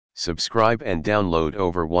Subscribe and download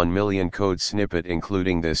over 1 million code snippet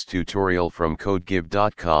including this tutorial from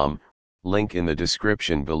codegive.com, link in the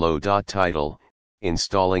description below. Title: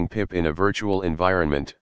 Installing pip in a virtual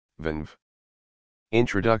environment, venv.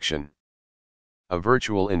 Introduction. A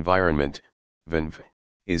virtual environment, venv,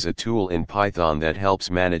 is a tool in Python that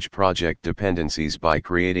helps manage project dependencies by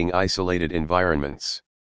creating isolated environments.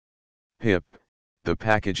 Pip, the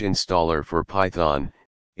package installer for Python,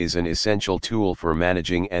 is an essential tool for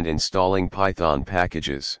managing and installing Python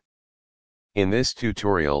packages. In this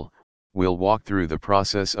tutorial, we'll walk through the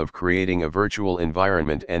process of creating a virtual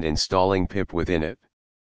environment and installing pip within it.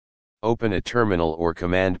 Open a terminal or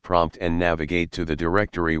command prompt and navigate to the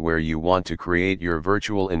directory where you want to create your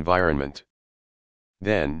virtual environment.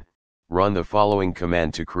 Then, run the following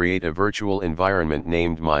command to create a virtual environment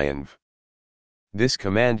named myenv. This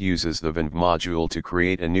command uses the venv module to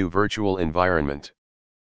create a new virtual environment.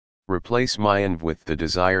 Replace myenv with the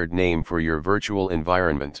desired name for your virtual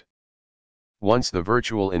environment. Once the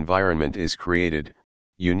virtual environment is created,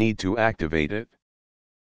 you need to activate it.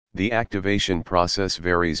 The activation process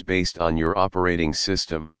varies based on your operating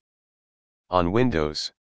system. On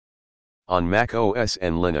Windows, on Mac OS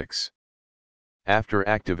and Linux. After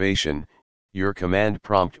activation, your command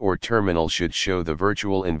prompt or terminal should show the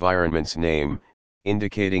virtual environment's name,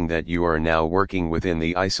 indicating that you are now working within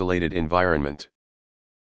the isolated environment.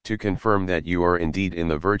 To confirm that you are indeed in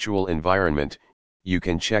the virtual environment, you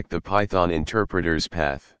can check the Python interpreter's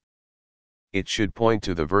path. It should point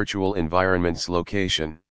to the virtual environment's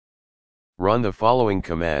location. Run the following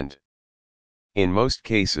command. In most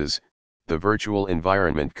cases, the virtual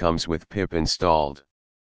environment comes with pip installed.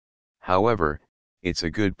 However, it's a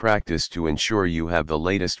good practice to ensure you have the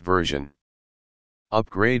latest version.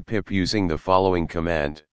 Upgrade pip using the following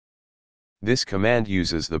command. This command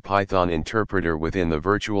uses the Python interpreter within the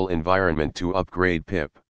virtual environment to upgrade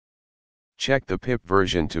pip. Check the pip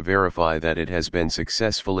version to verify that it has been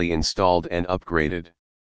successfully installed and upgraded.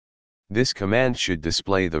 This command should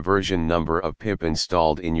display the version number of pip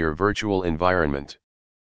installed in your virtual environment.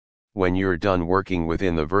 When you're done working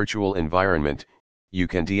within the virtual environment, you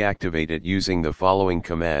can deactivate it using the following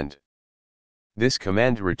command. This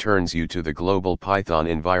command returns you to the global Python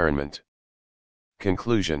environment.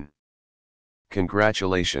 Conclusion.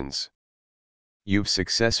 Congratulations! You've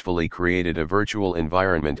successfully created a virtual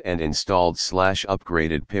environment and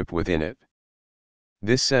installed/upgraded pip within it.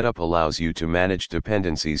 This setup allows you to manage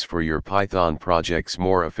dependencies for your Python projects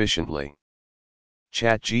more efficiently.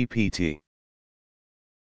 ChatGPT